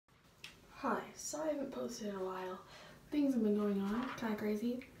Hi, sorry I haven't posted in a while. Things have been going on, kind of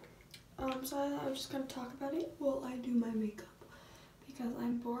crazy. So I thought I was just gonna talk about it while I do my makeup because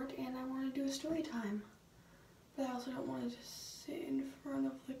I'm bored and I want to do a story time. But I also don't want to just sit in front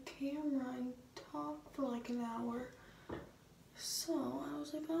of the camera and talk for like an hour. So I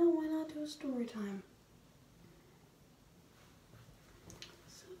was like, oh, why not do a story time?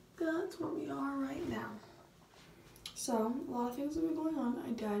 So that's where we are right now. So a lot of things have been going on.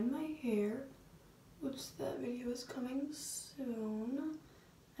 I dyed my hair, which that video is coming soon,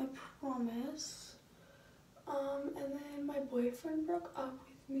 I promise. And then my boyfriend broke up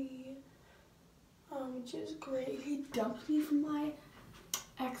with me, which is great. He dumped me from my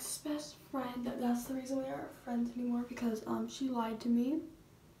ex-best friend. That's the reason we aren't friends anymore, because she lied to me,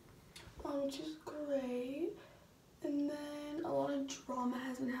 which is great. And then a lot of drama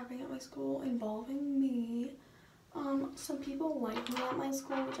has been happening at my school involving me. Some people like me at my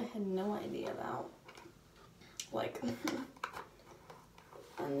school, which I had no idea about.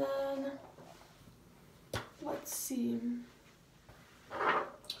 And then, let's see.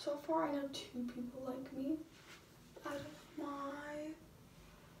 So far I know 2 people like me out of my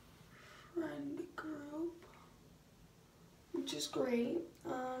friend group, which is great.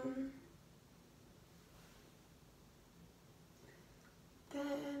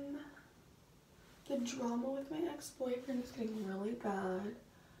 Then the drama with my ex-boyfriend is getting really bad.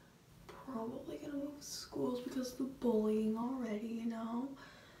 Probably gonna move schools because of the bullying already, you know.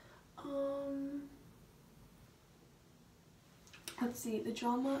 Let's see, the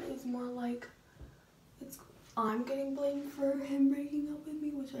drama is more like I'm getting blamed for him breaking up with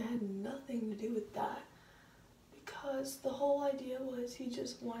me, which I had nothing to do with that. Because the whole idea was he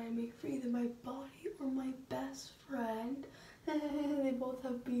just wanted me for either my body or my best friend. They both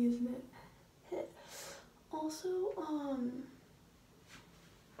have B's in it. Also,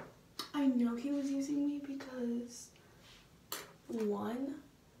 I know he was using me because, 1,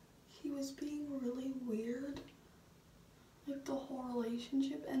 he was being really weird, like the whole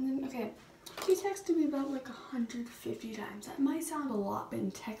relationship, and then, okay, he texted me about like 150 times. That might sound a lot, but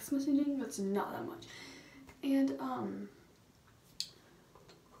in text messaging, that's not that much. And,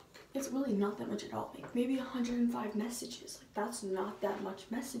 it's really not that much at all, like maybe 105 messages. Like, that's not that much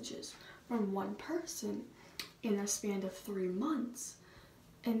messages from one person in a span of 3 months.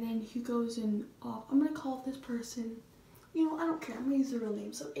 And then he goes in, I'm gonna call this person, you know, I don't care, I'm gonna use the real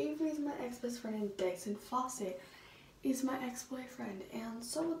name. So Avery is my ex-best friend and Dyson Fawcett is my ex-boyfriend. And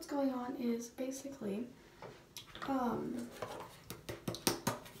so what's going on is basically,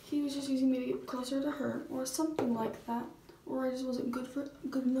 he was just using me to get closer to her or something like that. Or I just wasn't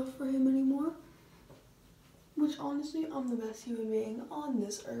good enough for him anymore. Which honestly, I'm the best human being on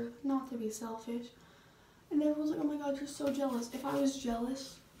this earth, not to be selfish. And everyone's like, oh my god, you're so jealous. If I was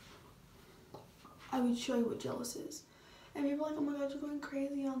jealous, I would show you what jealous is. And people are like, oh my god, you're going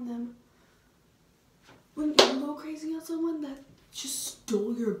crazy on them. Wouldn't you go crazy on someone that just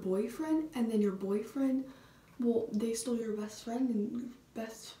stole your boyfriend, and then your boyfriend, well, they stole your best friend, and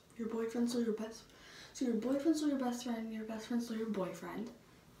your boyfriend stole your best, so your boyfriend stole your best friend, and your best friend stole your boyfriend.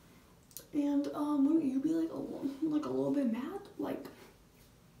 And wouldn't you be like a little bit mad? Like,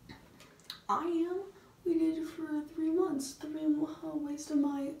 I am. We dated for 3 months, a waste of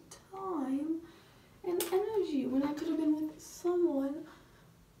my time and energy when I could have been with someone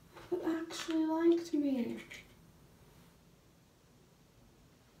who actually liked me.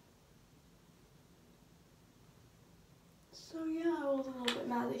 So yeah, I was a little bit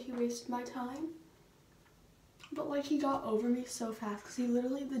mad that he wasted my time. But like, he got over me so fast because he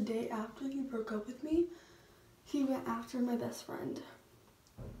literally, the day after he broke up with me, he went after my best friend.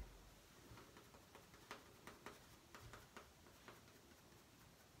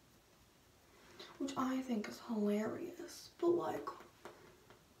 Which I think is hilarious. But like,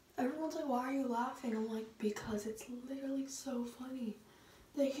 everyone's like, why are you laughing? I'm like, because it's literally so funny.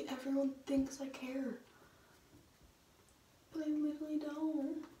 Like, everyone thinks I care. But I literally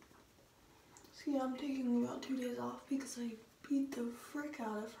don't. See, I'm taking about 2 days off because I beat the frick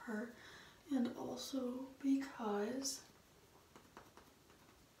out of her. And also because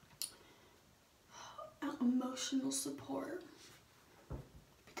emotional support.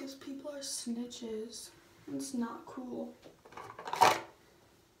 Because people are snitches, and it's not cool. I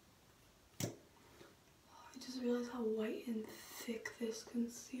just realized how white and thick this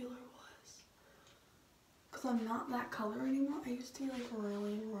concealer was. Because I'm not that color anymore. I used to be like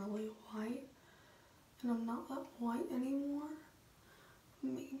really, really white. And I'm not that white anymore.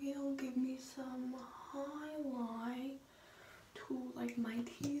 Maybe it'll give me some highlight to like my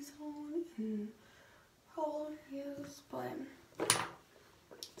T-zone and probably is, but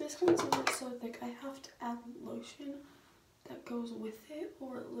this concealer is so thick, I have to add lotion that goes with it,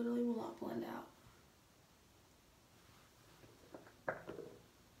 or it literally will not blend out.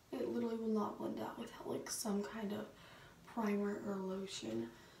 It literally will not blend out without like some kind of primer or lotion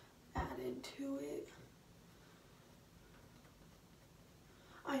added to it.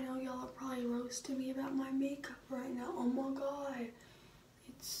 I know y'all are probably roasting me about my makeup right now. Oh my god,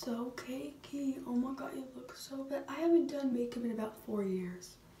 it's so cakey. Oh my god, it looks so bad. I haven't done makeup in about 4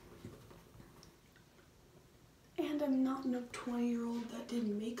 years. And I'm not no 20-year-old that did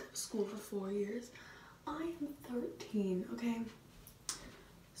makeup school for 4 years. I am 13, okay?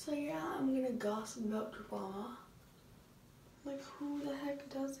 So yeah, I'm gonna gossip about drama. Like, who the heck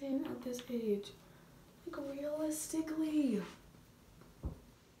doesn't at this age? Like, realistically.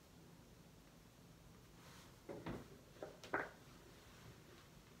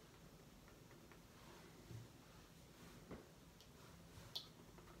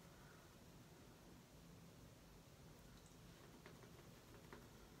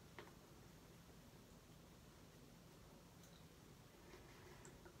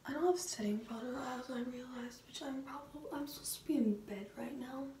 I don't have setting powder as I realized, which I'm supposed to be in bed right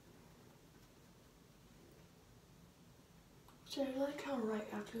now. Which I like how right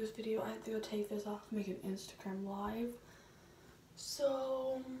after this video I have to go take this off and make an Instagram live.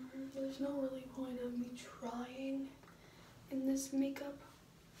 So there's no really point of me trying in this makeup.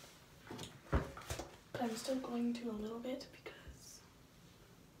 But I'm still going to a little bit because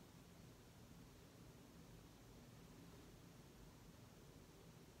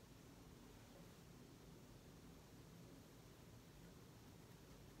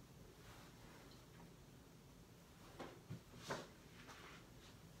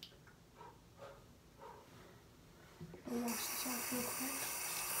I'll wash this off real quick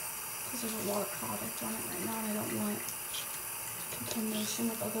because there's a lot of product on it right now and I don't want contamination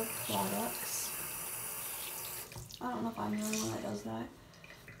with other products. I don't know if I'm the only one that does that.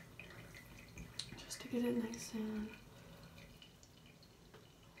 Just to get it nice and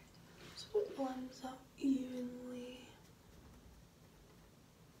so it blends out evenly.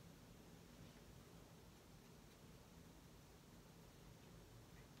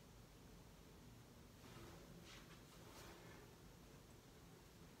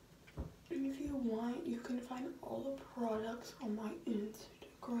 And if you want, you can find all the products on my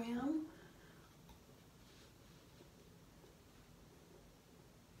Instagram.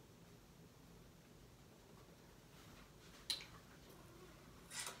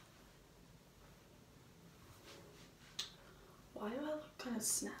 Why do I look kind of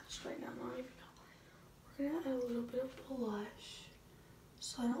snatched right now? I don't even know. We're gonna add a little bit of blush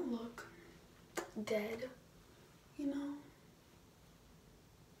so I don't look dead, you know?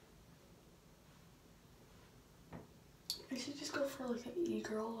 I should just go for like an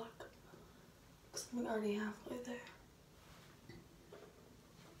e-girl look because I'm already halfway there.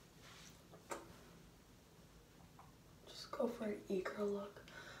 Just go for an e-girl look.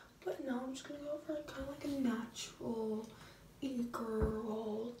 But no, I'm just gonna go for kind of like a natural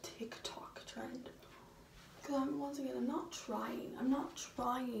e-girl TikTok trend. Because once again, I'm not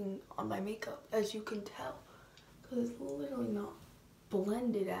trying on my makeup, as you can tell. Because it's literally not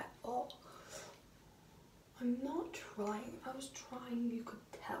blended at all. I'm not trying. If I was trying, you could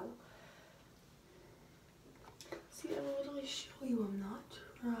tell. See, I will literally show you I'm not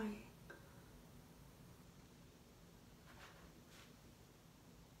trying.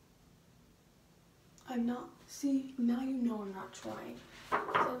 I'm not, see, now you know I'm not trying. So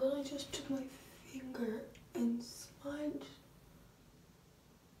I literally just took my finger and smudged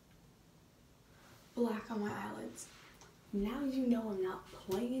black on my eyelids. Now you know I'm not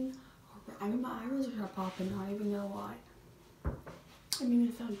playing. I mean, my eyebrows are popping, I don't even know why. I mean,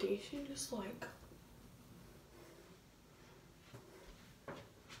 the foundation just like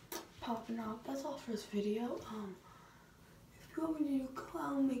popping off. That's all for this video. If you want me to do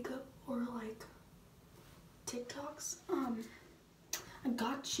clown makeup or like TikToks, I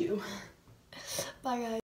got you. Bye guys.